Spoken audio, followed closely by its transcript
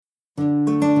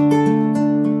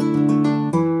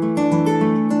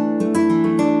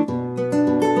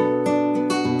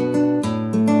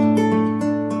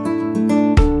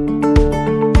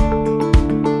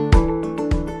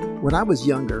I was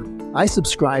younger, I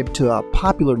subscribed to a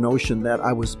popular notion that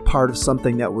I was part of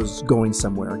something that was going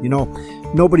somewhere. You know,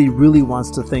 nobody really wants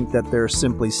to think that they're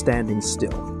simply standing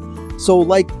still. So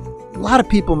like a lot of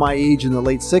people my age in the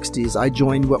late 60s, I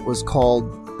joined what was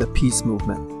called the peace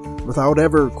movement, without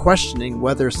ever questioning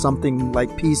whether something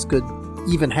like peace could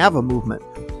even have a movement.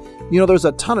 You know, there's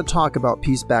a ton of talk about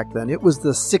peace back then. It was the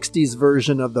 60s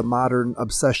version of the modern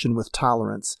obsession with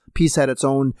tolerance. Peace had its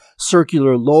own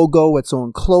circular logo, its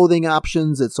own clothing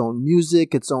options, its own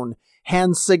music, its own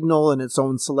hand signal, and its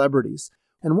own celebrities.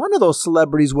 And one of those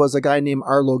celebrities was a guy named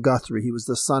Arlo Guthrie. He was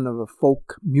the son of a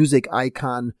folk music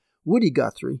icon, Woody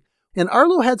Guthrie. And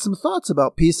Arlo had some thoughts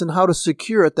about peace and how to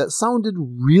secure it that sounded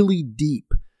really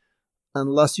deep,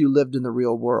 unless you lived in the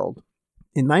real world.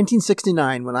 In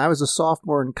 1969, when I was a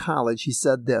sophomore in college, he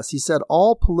said this. He said,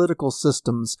 all political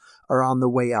systems are on the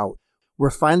way out. We're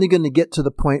finally going to get to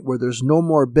the point where there's no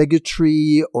more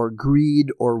bigotry or greed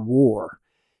or war.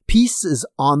 Peace is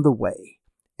on the way.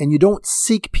 And you don't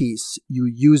seek peace,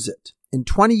 you use it. In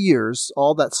 20 years,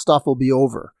 all that stuff will be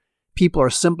over. People are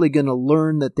simply going to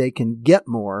learn that they can get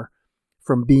more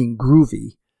from being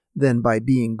groovy than by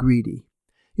being greedy.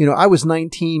 You know, I was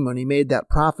 19 when he made that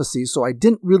prophecy, so I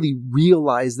didn't really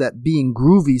realize that being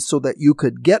groovy so that you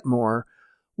could get more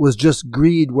was just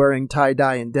greed wearing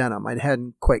tie-dye and denim. I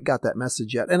hadn't quite got that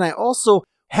message yet. And I also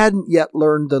hadn't yet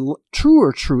learned the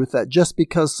truer truth that just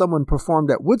because someone performed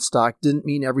at Woodstock didn't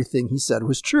mean everything he said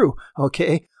was true,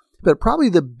 okay? But probably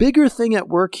the bigger thing at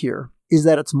work here is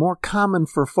that it's more common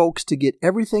for folks to get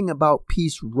everything about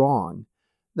peace wrong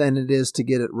than it is to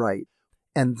get it right.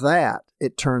 And that,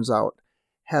 it turns out,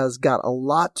 has got a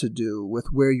lot to do with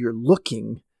where you're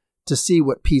looking to see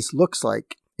what peace looks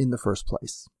like in the first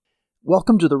place.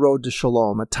 Welcome to The Road to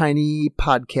Shalom, a tiny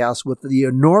podcast with the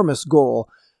enormous goal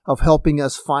of helping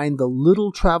us find the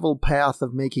little traveled path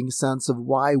of making sense of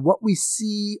why what we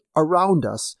see around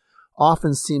us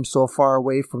often seems so far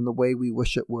away from the way we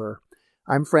wish it were.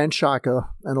 I'm Fran Shaka,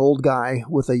 an old guy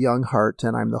with a young heart,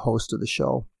 and I'm the host of the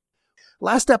show.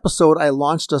 Last episode, I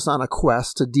launched us on a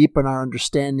quest to deepen our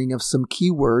understanding of some key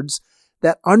words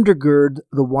that undergird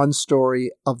the one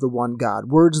story of the one God,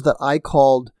 words that I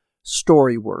called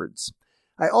story words.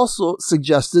 I also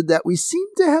suggested that we seem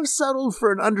to have settled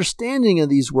for an understanding of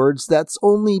these words that's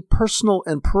only personal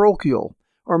and parochial,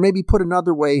 or maybe put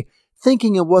another way,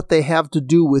 thinking of what they have to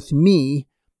do with me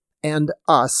and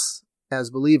us as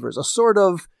believers, a sort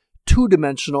of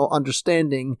two-dimensional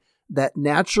understanding that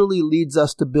naturally leads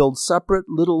us to build separate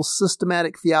little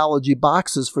systematic theology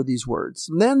boxes for these words.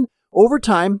 And then, over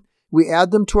time, we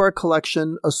add them to our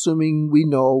collection, assuming we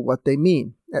know what they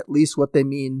mean, at least what they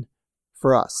mean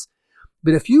for us.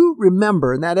 But if you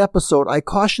remember in that episode, I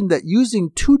cautioned that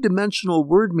using two-dimensional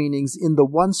word meanings in the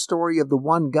one story of the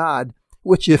one God,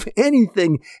 which, if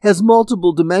anything, has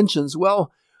multiple dimensions, well,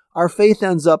 our faith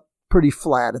ends up pretty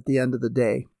flat at the end of the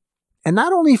day. And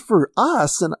not only for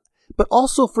us, but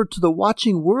also to the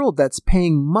watching world that's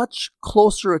paying much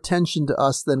closer attention to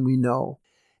us than we know.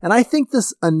 And I think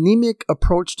this anemic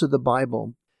approach to the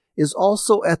Bible is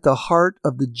also at the heart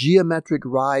of the geometric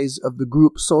rise of the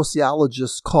group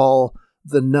sociologists call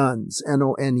the nones,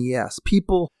 N-O-N-E-S,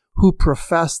 people who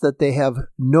profess that they have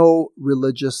no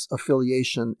religious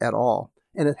affiliation at all.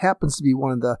 And it happens to be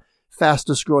one of the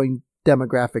fastest growing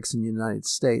demographics in the United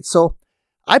States. So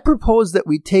I propose that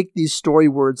we take these story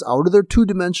words out of their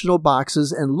two-dimensional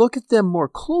boxes and look at them more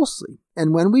closely.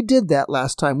 And when we did that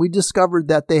last time, we discovered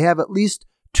that they have at least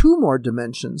two more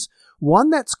dimensions, one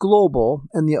that's global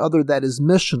and the other that is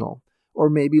missional,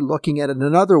 or maybe looking at it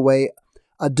another way,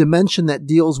 a dimension that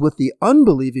deals with the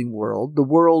unbelieving world, the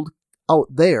world out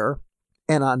there,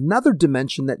 and another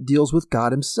dimension that deals with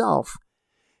God himself.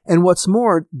 And what's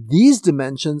more, these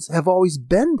dimensions have always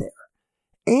been there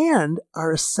and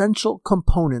are essential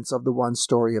components of the one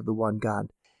story of the one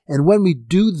God. And when we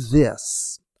do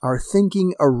this, our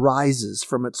thinking arises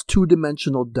from its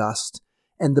two-dimensional dust,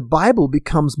 and the Bible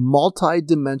becomes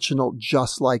multi-dimensional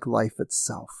just like life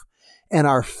itself. And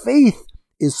our faith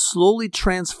is slowly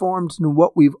transformed into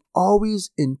what we've always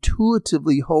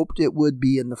intuitively hoped it would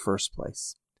be in the first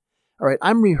place. All right,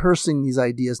 I'm rehearsing these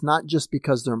ideas not just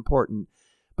because they're important,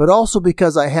 but also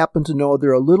because I happen to know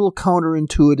they're a little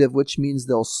counterintuitive, which means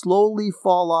they'll slowly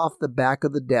fall off the back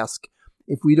of the desk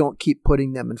if we don't keep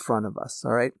putting them in front of us,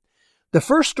 all right? The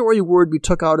first story word we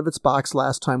took out of its box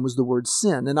last time was the word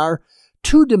sin, and our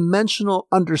two-dimensional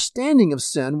understanding of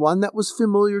sin, one that was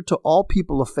familiar to all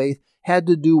people of faith, had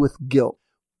to do with guilt.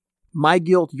 My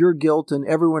guilt, your guilt, and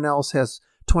everyone else has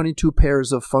 22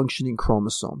 pairs of functioning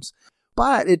chromosomes.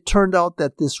 But it turned out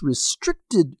that this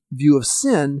restricted view of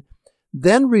sin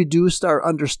then reduced our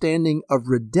understanding of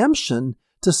redemption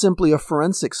to simply a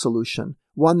forensic solution,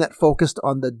 one that focused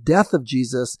on the death of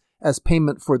Jesus as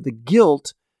payment for the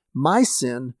guilt my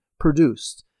sin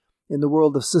produced. In the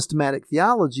world of systematic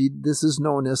theology, this is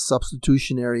known as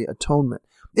substitutionary atonement.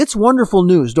 It's wonderful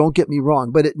news, don't get me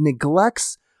wrong, but it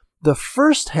neglects the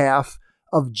first half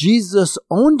of Jesus'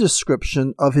 own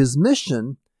description of his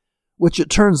mission, which it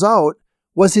turns out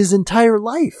was his entire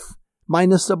life,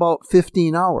 minus about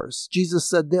 15 hours. Jesus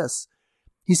said this.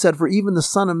 He said, "For even the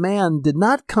Son of Man did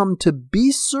not come to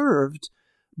be served,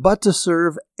 but to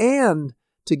serve and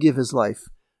to give his life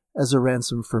as a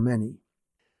ransom for many."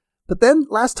 But then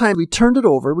last time we turned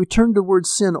the word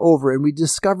sin over, and we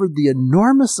discovered the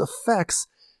enormous effects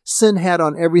sin had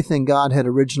on everything God had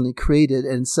originally created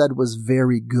and said was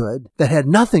very good, that had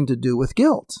nothing to do with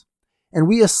guilt. And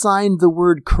we assigned the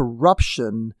word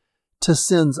corruption to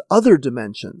sin's other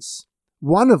dimensions,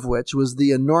 one of which was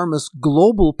the enormous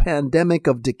global pandemic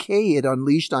of decay it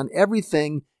unleashed on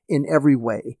everything in every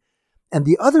way. And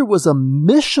the other was a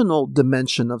missional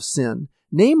dimension of sin,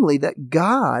 namely that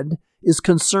God is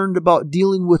concerned about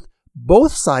dealing with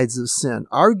both sides of sin,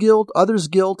 our guilt, others'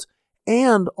 guilt,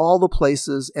 and all the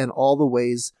places and all the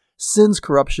ways sin's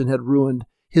corruption had ruined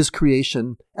his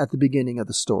creation at the beginning of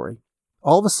the story.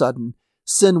 All of a sudden,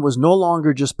 sin was no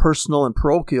longer just personal and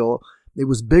parochial. It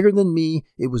was bigger than me,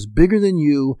 it was bigger than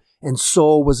you, and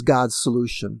so was God's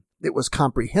solution. It was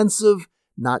comprehensive,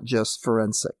 not just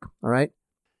forensic. All right?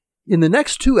 In the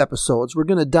next 2 episodes, we're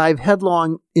going to dive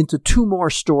headlong into 2 more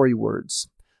story words.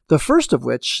 The first of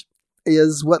which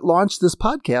is what launched this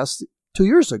podcast 2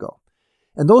 years ago.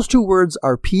 And those 2 words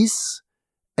are peace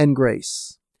and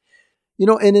grace.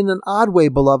 And in an odd way,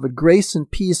 beloved, grace and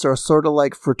peace are sort of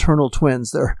like fraternal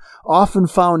twins. They're often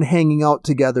found hanging out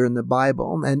together in the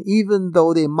Bible. And even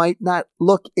though they might not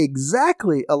look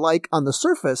exactly alike on the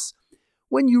surface,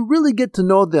 when you really get to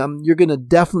know them, you're going to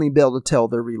definitely be able to tell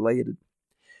they're related.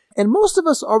 And most of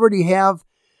us already have,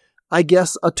 I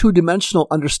guess, a 2-dimensional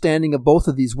understanding of both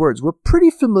of these words. We're pretty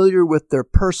familiar with their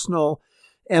personal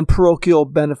and parochial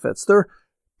benefits. They're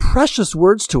precious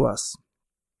words to us.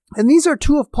 And these are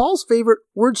 2 of Paul's favorite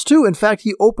words too. In fact,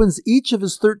 he opens each of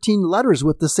his 13 letters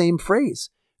with the same phrase: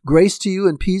 grace to you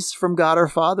and peace from God our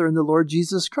Father and the Lord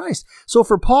Jesus Christ. So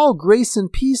for Paul, grace and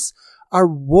peace are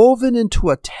woven into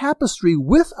a tapestry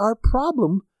with our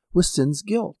problem with sin's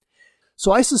guilt.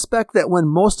 So I suspect that when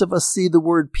most of us see the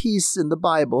word peace in the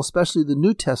Bible, especially the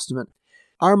New Testament,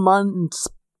 our minds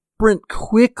sprint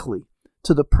quickly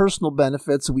to the personal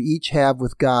benefits we each have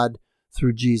with God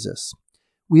through Jesus.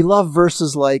 We love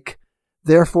verses like,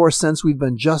 "Therefore, since we've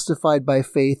been justified by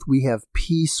faith, we have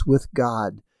peace with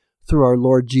God through our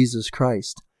Lord Jesus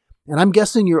Christ." And I'm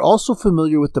guessing you're also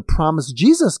familiar with the promise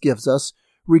Jesus gives us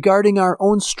regarding our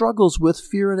own struggles with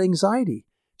fear and anxiety.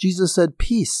 Jesus said,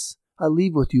 "Peace I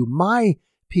leave with you. My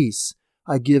peace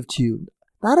I give to you.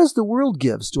 Not as the world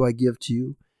gives do I give to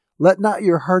you. Let not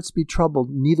your hearts be troubled,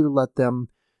 neither let them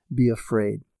be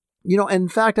afraid." In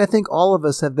fact, I think all of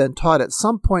us have been taught at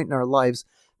some point in our lives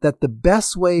that the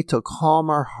best way to calm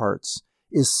our hearts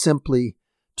is simply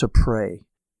to pray.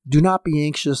 Do not be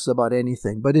anxious about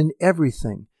anything, but in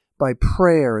everything, by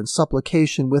prayer and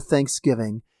supplication with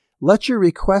thanksgiving, let your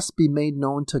requests be made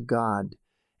known to God,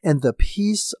 and the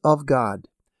peace of God,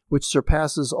 which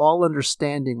surpasses all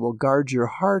understanding, will guard your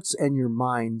hearts and your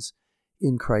minds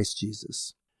in Christ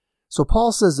Jesus. So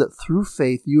Paul says that through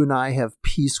faith, you and I have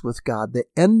peace with God. The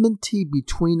enmity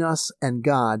between us and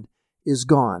God is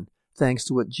gone, thanks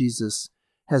to what Jesus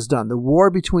has done. The war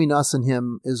between us and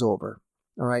him is over.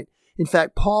 All right. In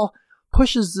fact, Paul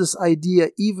pushes this idea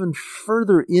even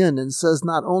further in and says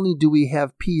not only do we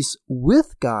have peace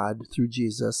with God through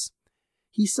Jesus,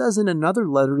 he says in another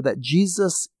letter that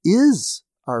Jesus is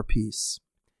our peace.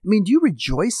 Do you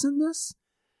rejoice in this?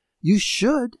 You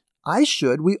should. I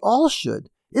should. We all should.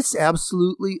 It's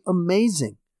absolutely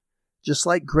amazing, just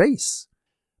like grace.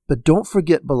 But don't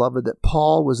forget, beloved, that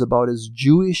Paul was about as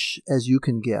Jewish as you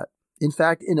can get. In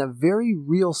fact, in a very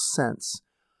real sense,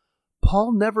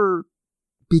 Paul never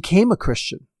became a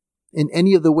Christian in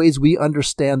any of the ways we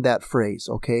understand that phrase,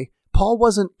 okay? Paul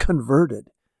wasn't converted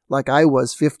like I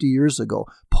was 50 years ago.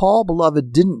 Paul,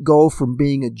 beloved, didn't go from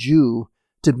being a Jew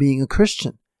to being a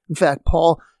Christian. In fact,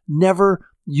 Paul never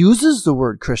uses the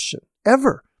word Christian,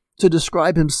 ever, to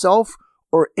describe himself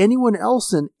or anyone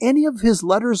else in any of his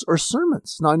letters or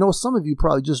sermons. Now, I know some of you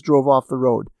probably just drove off the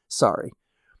road. Sorry.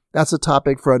 That's a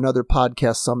topic for another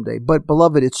podcast someday. But,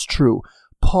 beloved, it's true.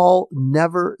 Paul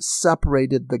never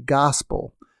separated the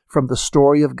gospel from the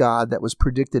story of God that was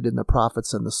predicted in the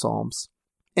prophets and the Psalms.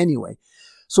 Anyway,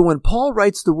 So when Paul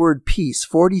writes the word peace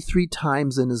 43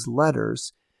 times in his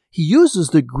letters, he uses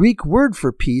the Greek word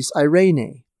for peace,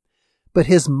 eirene. But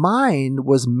his mind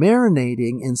was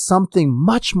marinating in something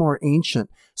much more ancient,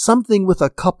 something with a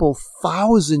couple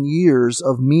thousand years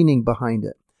of meaning behind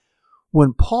it.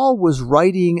 When Paul was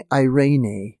writing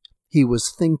eirene, he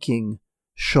was thinking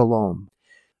shalom,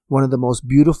 one of the most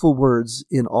beautiful words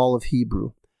in all of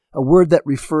Hebrew, a word that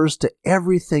refers to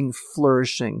everything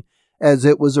flourishing as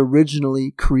it was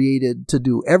originally created to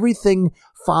do, everything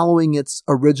following its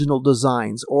original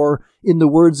designs, or in the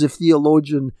words of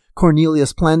theologian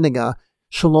Cornelius Plantinga,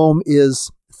 shalom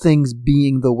is things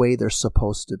being the way they're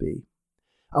supposed to be.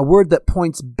 A word that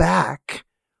points back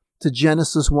to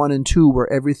Genesis 1 and 2,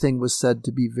 where everything was said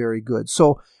to be very good.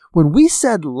 So when we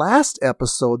said last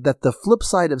episode that the flip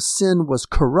side of sin was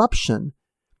corruption,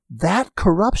 that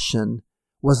corruption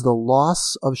was the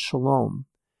loss of shalom.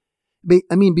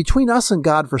 I mean, between us and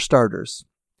God, for starters.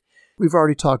 We've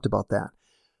already talked about that.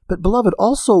 But beloved,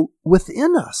 also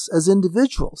within us as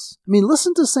individuals. I mean,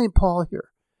 listen to St. Paul here.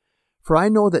 For I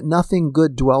know that nothing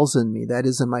good dwells in me, that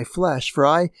is in my flesh. For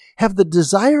I have the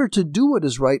desire to do what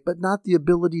is right, but not the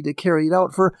ability to carry it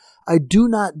out. For I do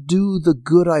not do the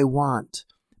good I want,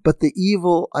 but the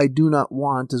evil I do not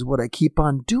want is what I keep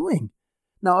on doing.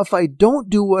 Now, if I don't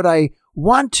do what I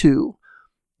want to,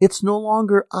 it's no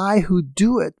longer I who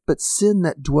do it, but sin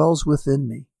that dwells within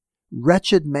me.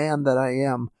 Wretched man that I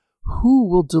am, who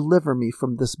will deliver me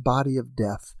from this body of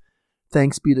death?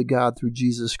 Thanks be to God through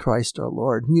Jesus Christ our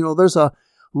Lord. You know, there's a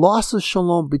loss of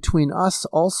shalom between us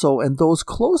also and those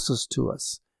closest to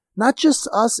us. Not just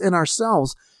us and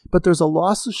ourselves, but there's a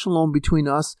loss of shalom between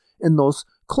us and those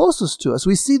closest to us.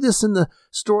 We see this in the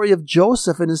story of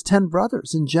Joseph and his 10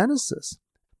 brothers in Genesis.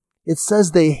 It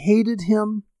says they hated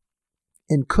him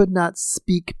and could not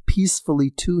speak peacefully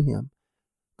to him.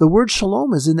 The word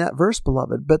shalom is in that verse,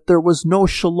 beloved, but there was no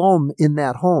shalom in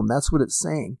that home. That's what it's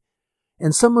saying.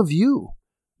 And some of you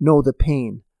know the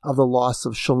pain of the loss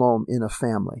of shalom in a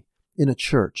family, in a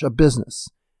church, a business.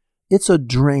 It's a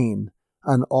drain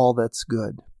on all that's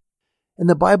good. And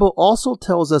the Bible also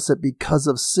tells us that because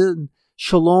of sin,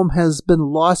 shalom has been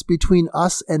lost between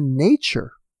us and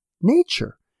nature.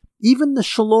 Nature. Even the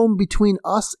shalom between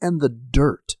us and the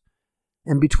dirt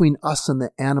and between us and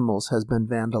the animals has been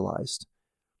vandalized.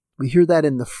 We hear that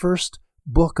in the first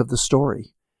book of the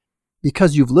story.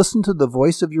 Because you've listened to the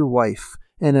voice of your wife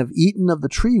and have eaten of the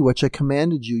tree which I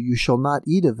commanded you, you shall not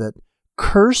eat of it.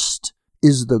 Cursed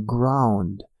is the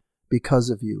ground because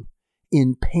of you.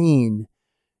 In pain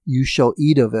you shall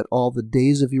eat of it all the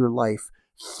days of your life.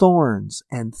 Thorns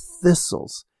and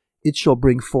thistles it shall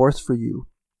bring forth for you,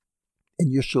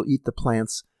 and you shall eat the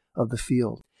plants of the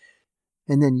field.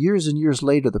 And then years and years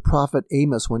later, the prophet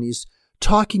Amos, when he's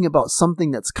talking about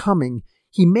something that's coming,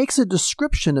 he makes a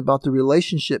description about the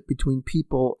relationship between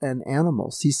people and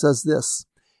animals. He says this,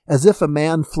 as if a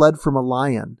man fled from a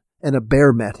lion and a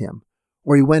bear met him,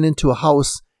 or he went into a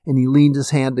house and he leaned his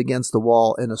hand against the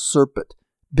wall and a serpent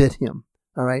bit him.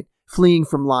 All right? Fleeing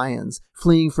from lions,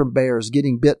 fleeing from bears,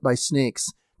 getting bit by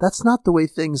snakes. That's not the way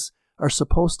things are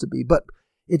supposed to be, but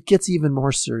it gets even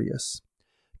more serious.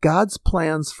 God's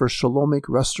plans for shalomic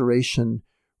restoration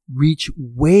reach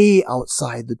way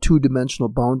outside the two-dimensional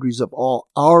boundaries of all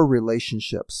our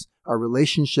relationships, our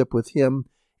relationship with Him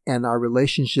and our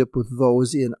relationship with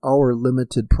those in our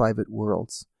limited private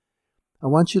worlds. I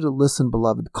want you to listen,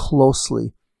 beloved,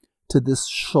 closely to this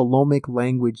shalomic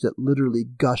language that literally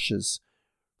gushes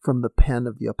from the pen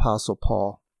of the Apostle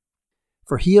Paul.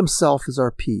 For He Himself is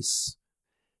our peace.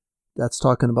 That's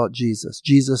talking about Jesus.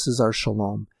 Jesus is our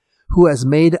shalom, who has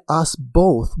made us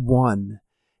both one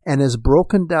and has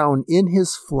broken down in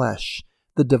His flesh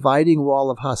the dividing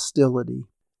wall of hostility,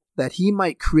 that He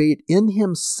might create in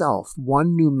Himself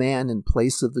one new man in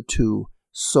place of the two,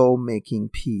 so making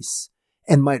peace,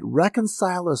 and might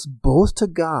reconcile us both to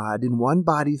God in one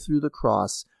body through the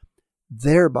cross,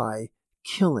 thereby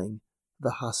killing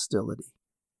the hostility.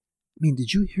 I mean,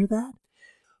 did you hear that?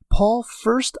 Paul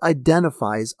first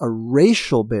identifies a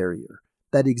racial barrier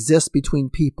that exists between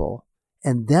people,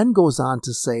 and then goes on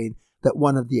to say that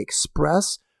one of the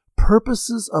express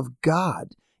purposes of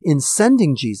God in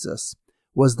sending Jesus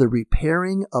was the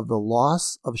repairing of the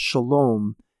loss of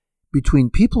shalom between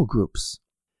people groups.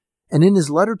 And in his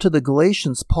letter to the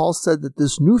Galatians, Paul said that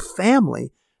this new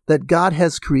family that God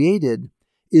has created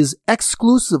is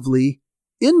exclusively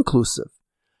inclusive.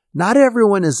 Not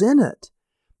everyone is in it,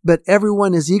 but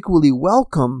everyone is equally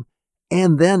welcome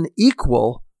and then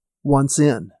equal once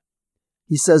in.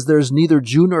 He says there's neither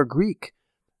Jew nor Greek.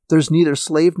 There's neither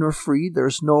slave nor free.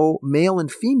 There's no male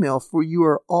and female, for you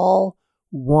are all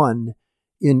one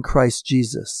in Christ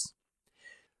Jesus.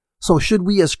 So should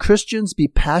we as Christians be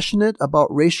passionate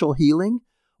about racial healing?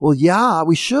 Well, yeah,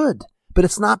 we should. But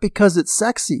it's not because it's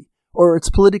sexy, or it's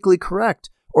politically correct,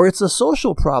 or it's a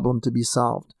social problem to be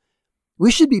solved.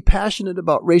 We should be passionate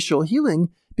about racial healing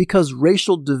because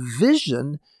racial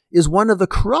division is one of the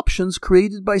corruptions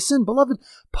created by sin. Beloved,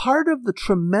 part of the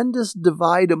tremendous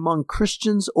divide among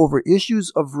Christians over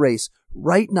issues of race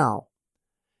right now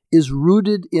is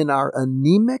rooted in our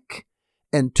anemic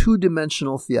and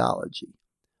two-dimensional theology,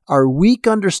 our weak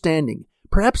understanding,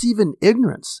 perhaps even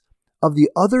ignorance, of the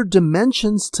other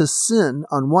dimensions to sin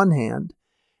on one hand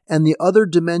and the other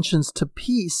dimensions to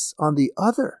peace on the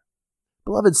other.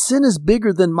 Beloved, sin is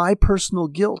bigger than my personal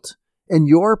guilt and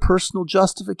your personal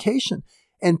justification.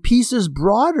 And peace is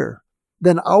broader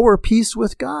than our peace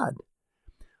with God.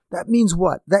 That means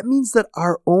what? That means that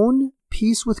our own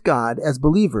peace with God as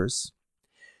believers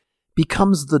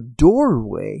becomes the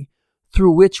doorway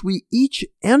through which we each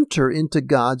enter into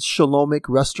God's shalomic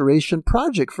restoration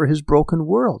project for His broken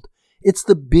world. It's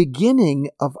the beginning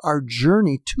of our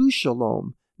journey to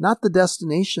shalom, not the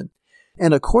destination.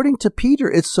 And according to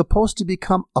Peter, it's supposed to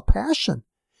become a passion.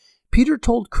 Peter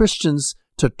told Christians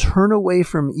to turn away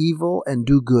from evil and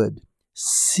do good.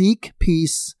 Seek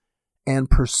peace and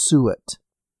pursue it.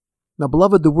 Now,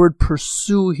 beloved, the word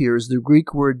pursue here is the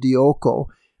Greek word dioko.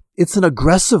 It's an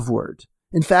aggressive word.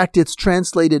 In fact, it's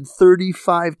translated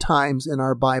 35 times in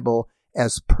our Bible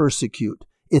as persecute.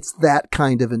 It's that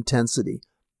kind of intensity.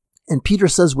 And Peter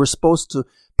says we're supposed to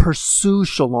pursue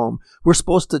shalom. We're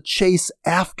supposed to chase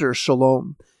after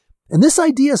shalom. And this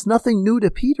idea is nothing new to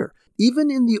Peter.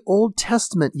 Even in the Old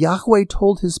Testament, Yahweh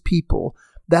told His people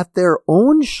that their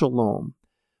own shalom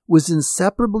was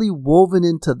inseparably woven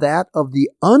into that of the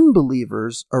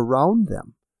unbelievers around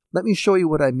them. Let me show you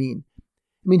what I mean.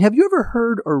 Have you ever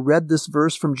heard or read this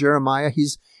verse from Jeremiah?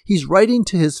 He's writing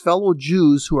to his fellow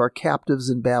Jews who are captives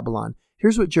in Babylon.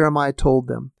 Here's what Jeremiah told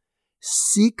them.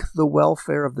 Seek the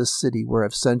welfare of the city where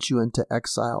I've sent you into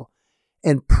exile,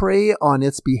 and pray on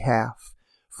its behalf,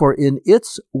 for in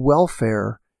its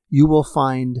welfare you will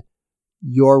find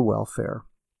your welfare.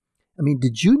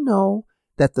 Did you know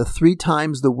that the 3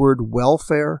 times the word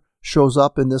welfare shows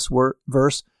up in this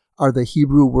verse are the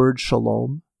Hebrew word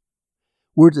shalom?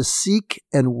 We're to seek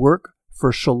and work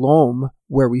for shalom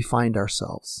where we find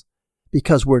ourselves,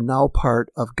 because we're now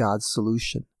part of God's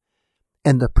solution.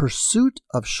 And the pursuit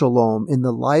of shalom in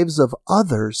the lives of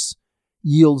others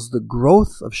yields the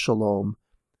growth of shalom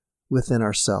within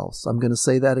ourselves. I'm going to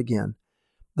say that again.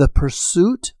 The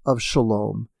pursuit of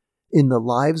shalom in the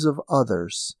lives of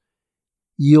others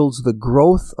yields the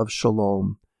growth of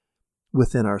shalom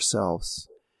within ourselves.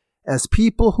 As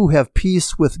people who have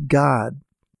peace with God,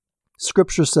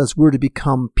 Scripture says we're to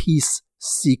become peace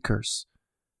seekers.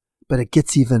 But it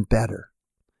gets even better.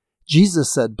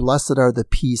 Jesus said, "Blessed are the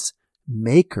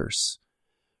peacemakers,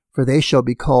 for they shall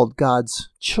be called God's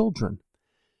children."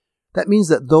 That means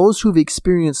that those who've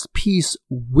experienced peace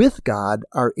with God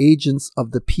are agents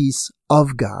of the peace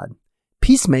of God.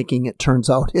 Peacemaking, it turns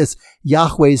out, is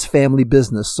Yahweh's family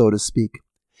business, so to speak.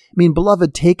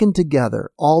 Beloved, taken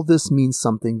together, all this means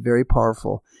something very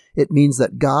powerful. It means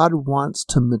that God wants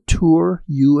to mature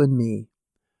you and me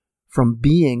from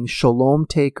being shalom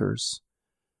takers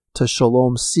to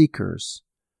shalom seekers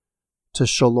to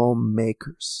shalom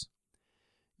makers.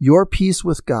 Your peace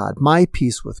with God, my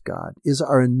peace with God, is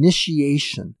our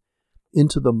initiation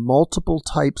into the multiple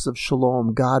types of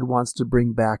shalom God wants to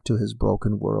bring back to His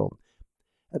broken world.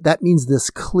 That means this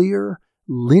clear,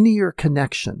 linear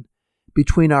connection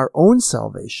between our own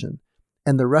salvation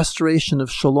and the restoration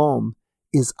of shalom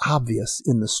is obvious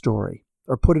in the story.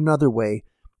 Or put another way,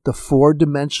 the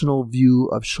 4-dimensional view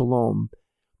of shalom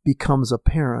becomes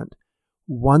apparent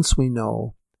once we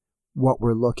know what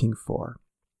we're looking for.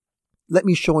 Let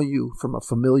me show you from a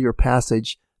familiar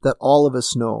passage that all of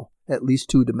us know, at least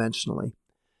 2-dimensionally.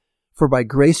 For by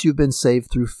grace you've been saved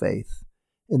through faith,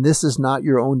 and this is not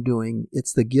your own doing,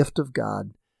 it's the gift of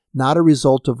God, not a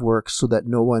result of works, so that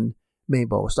no one may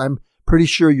boast. I'm pretty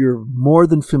sure you're more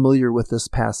than familiar with this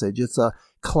passage. It's a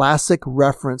classic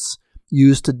reference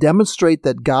used to demonstrate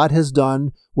that God has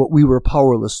done what we were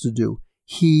powerless to do.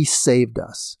 He saved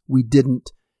us. We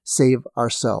didn't save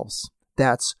ourselves.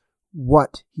 That's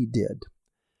what He did.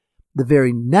 The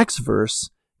very next verse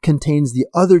contains the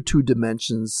other 2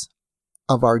 dimensions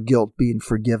of our guilt being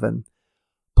forgiven.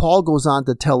 Paul goes on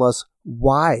to tell us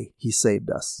why He saved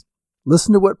us.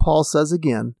 Listen to what Paul says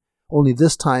again, only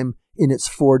this time in its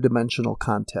 4-dimensional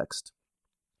context.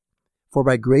 For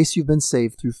by grace you've been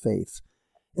saved through faith,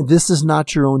 and this is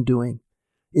not your own doing.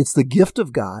 It's the gift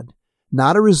of God,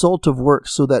 not a result of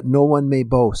works, so that no one may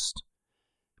boast.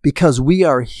 because we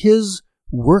are His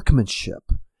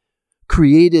workmanship,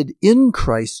 created in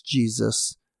Christ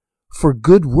Jesus for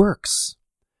good works,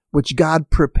 which God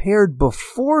prepared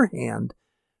beforehand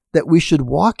that we should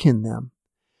walk in them.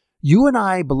 You and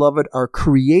I, beloved, are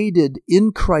created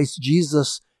in Christ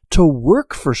Jesus to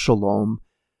work for shalom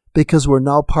because we're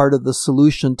now part of the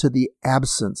solution to the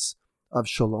absence of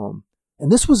shalom.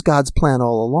 And this was God's plan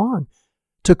all along,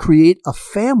 to create a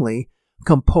family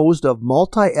composed of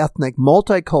multi-ethnic,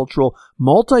 multicultural,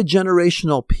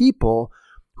 multi-generational people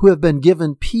who have been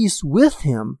given peace with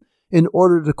Him in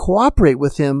order to cooperate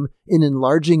with Him in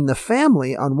enlarging the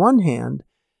family on one hand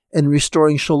and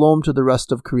restoring shalom to the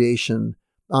rest of creation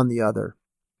on the other.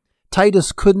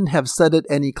 Titus couldn't have said it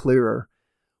any clearer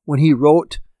when he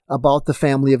wrote about the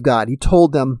family of God. He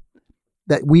told them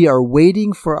that we are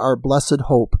waiting for our blessed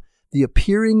hope, the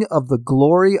appearing of the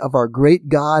glory of our great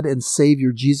God and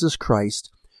Savior Jesus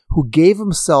Christ, who gave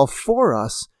Himself for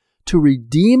us to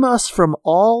redeem us from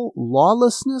all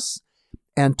lawlessness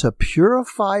and to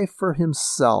purify for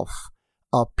Himself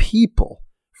a people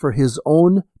for His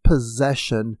own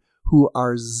possession who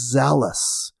are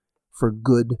zealous for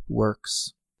good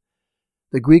works.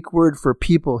 The Greek word for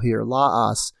people here,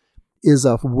 laos, is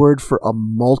a word for a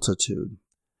multitude.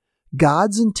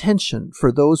 God's intention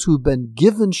for those who've been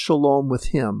given shalom with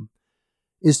Him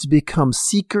is to become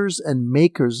seekers and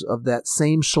makers of that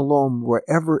same shalom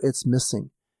wherever it's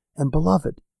missing. And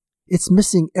beloved, it's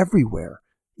missing everywhere,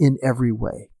 in every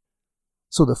way.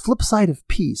 So the flip side of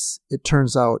peace, it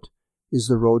turns out, is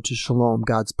the road to shalom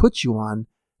God's put you on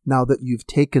now that you've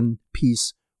taken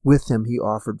peace with Him He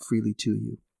offered freely to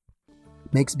you.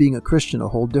 Makes being a Christian a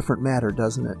whole different matter,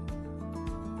 doesn't it?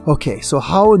 Okay, so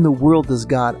how in the world does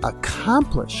God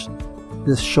accomplish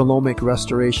this shalomic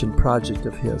restoration project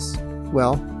of His?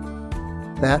 Well,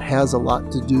 that has a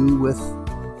lot to do with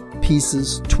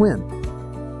peace's twin,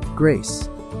 grace.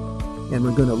 And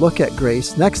we're going to look at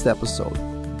grace next episode,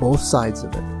 both sides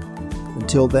of it.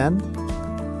 Until then,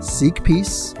 seek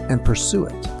peace and pursue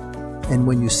it. And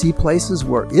when you see places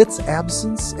where its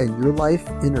absence and your life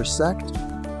intersect,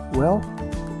 well,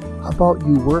 how about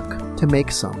you work to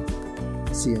make some?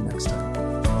 See you next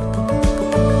time.